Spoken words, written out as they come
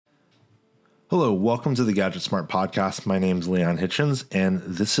Hello, welcome to the Gadget Smart Podcast. My name's Leon Hitchens, and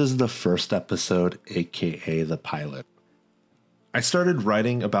this is the first episode, aka the pilot. I started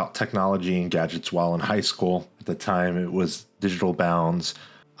writing about technology and gadgets while in high school. At the time, it was Digital Bounds.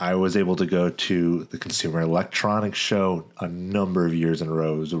 I was able to go to the Consumer Electronics Show a number of years in a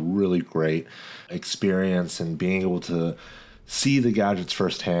row. It was a really great experience, and being able to see the gadgets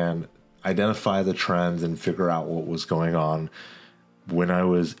firsthand, identify the trends, and figure out what was going on when I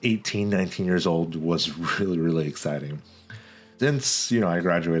was 18, 19 years old was really, really exciting. Since, I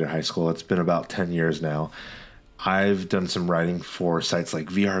graduated high school, it's been about 10 years now. I've done some writing for sites like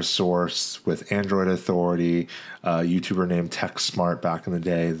VR Source, with Android Authority, a YouTuber named TechSmart back in the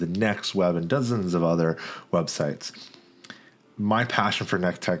day, the Next Web, and dozens of other websites. My passion for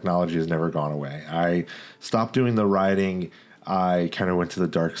technology has never gone away. I stopped doing the writing. I kind of went to the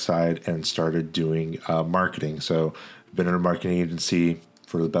dark side and started doing marketing. So been in a marketing agency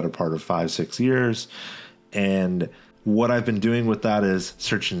for the better part of 5-6 years. And what I've been doing with that is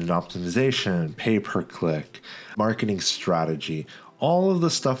search engine optimization, pay-per-click, marketing strategy, all of the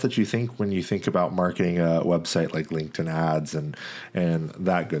stuff that you think when you think about marketing a website like LinkedIn ads and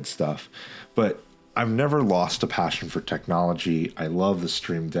that good stuff. But I've never lost a passion for technology. I love the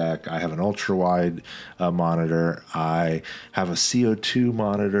Stream Deck. I have an ultra-wide monitor. I have a CO2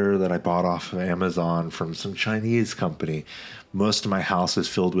 monitor that I bought off of Amazon from some Chinese company. Most of my house is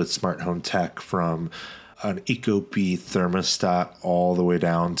filled with smart home tech, from an Ecobee thermostat all the way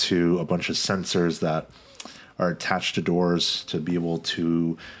down to a bunch of sensors that are attached to doors to be able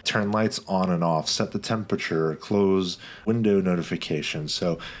to turn lights on and off, set the temperature, close window notifications.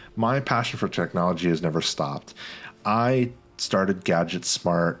 So my passion for technology has never stopped. I started Gadget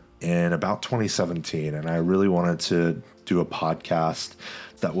Smart in about 2017, and I really wanted to do a podcast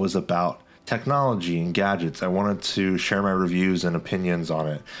that was about technology and gadgets. I wanted to share my reviews and opinions on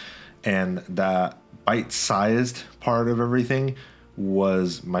it. And that bite-sized part of everything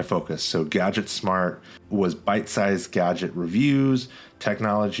was my focus. So Gadget Smart was bite-sized gadget reviews,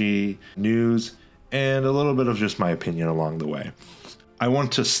 technology, news, and a little bit of just my opinion along the way. I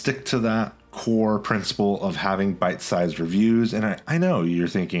want to stick to that core principle of having bite-sized reviews. And I know you're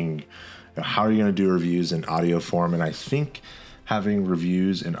thinking, how are you going to do reviews in audio form? And I think having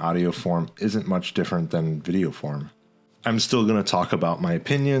reviews in audio form isn't much different than video form. I'm still going to talk about my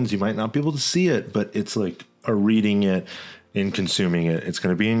opinions. You might not be able to see it, but it's like reading it and consuming it. It's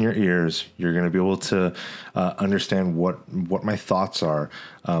going to be in your ears. You're going to be able to understand what my thoughts are,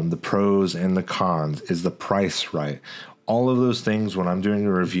 the pros and the cons. Is the price right? All of those things, when I'm doing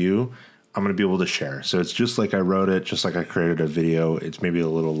a review, I'm going to be able to share. So it's just like I wrote it, just like I created a video. It's maybe a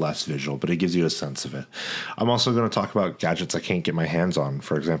little less visual, but it gives you a sense of it. I'm also going to talk about gadgets I can't get my hands on.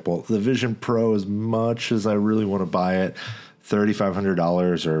 For example, the Vision Pro, as much as I really want to buy it,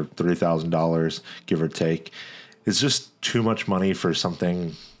 $3,500 or $3,000, give or take, it's just too much money for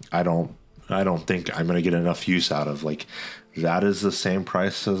something I don't think I'm going to get enough use out of. Like, that is the same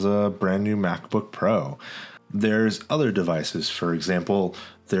price as a brand new MacBook Pro. There's other devices. For example,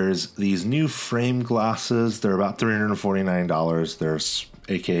 there's these new frame glasses. They're about $349.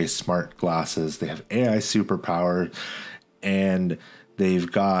 They're aka smart glasses. They have AI superpower, and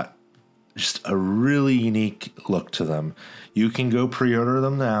they've got just a really unique look to them. You can go pre-order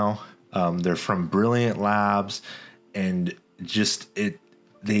them now. They're from Brilliant Labs, and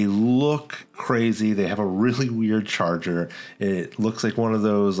they look crazy. They have a really weird charger. It looks like one of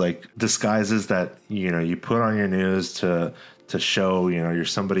those like disguises that, you put on your news to show, you're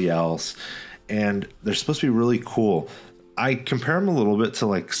somebody else. And they're supposed to be really cool. I compare them a little bit to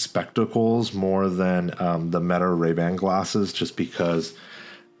like spectacles more than the Meta Ray-Ban glasses, just because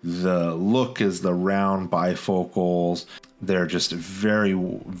the look is the round bifocals. They're just very,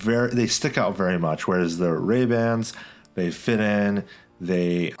 very, they stick out very much. Whereas the Ray-Bans, they fit in.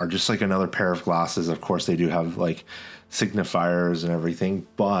 They are just like another pair of glasses. Of course, they do have like signifiers and everything,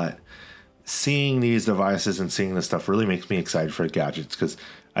 but seeing these devices and seeing this stuff really makes me excited for gadgets, because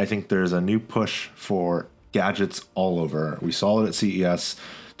I think there's a new push for gadgets all over. We saw it at CES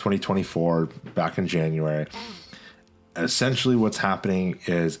 2024 back in January. Essentially what's happening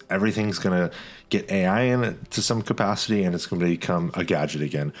is everything's going to get AI in it to some capacity, and it's going to become a gadget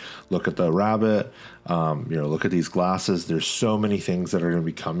again. Look at the Rabbit, look at these glasses. There's so many things that are going to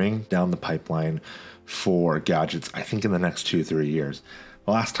be coming down the pipeline for gadgets, I think in the next 2-3 years.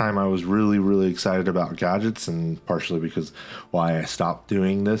 The last time I was really, really excited about gadgets, and partially because why I stopped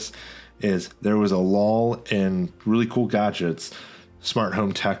doing this, is there was a lull in really cool gadgets. Smart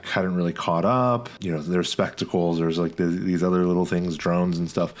home tech hadn't really caught up. There's spectacles, there's like these other little things, drones and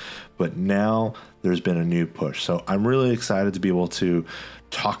stuff. But now there's been a new push. So I'm really excited to be able to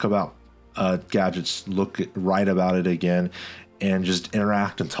talk about gadgets, write about it again, and just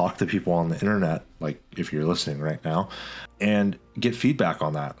interact and talk to people on the internet, like if you're listening right now, and get feedback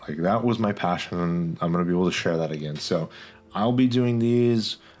on that. Like, that was my passion, and I'm going to be able to share that again. So I'll be doing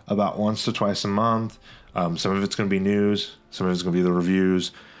these about once to twice a month. Some of it's going to be news. Some of it's going to be the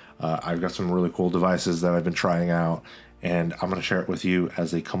reviews. I've got some really cool devices that I've been trying out, and I'm going to share it with you as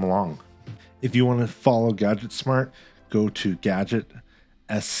they come along. If you want to follow Gadget Smart, go to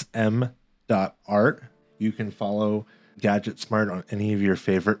gadgetsm.art. You can follow Gadget Smart on any of your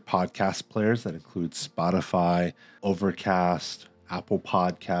favorite podcast players. That includes Spotify, Overcast, Apple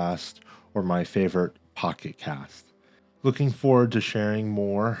Podcast, or my favorite, Pocket Cast. Looking forward to sharing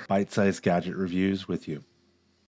more bite-sized gadget reviews with you.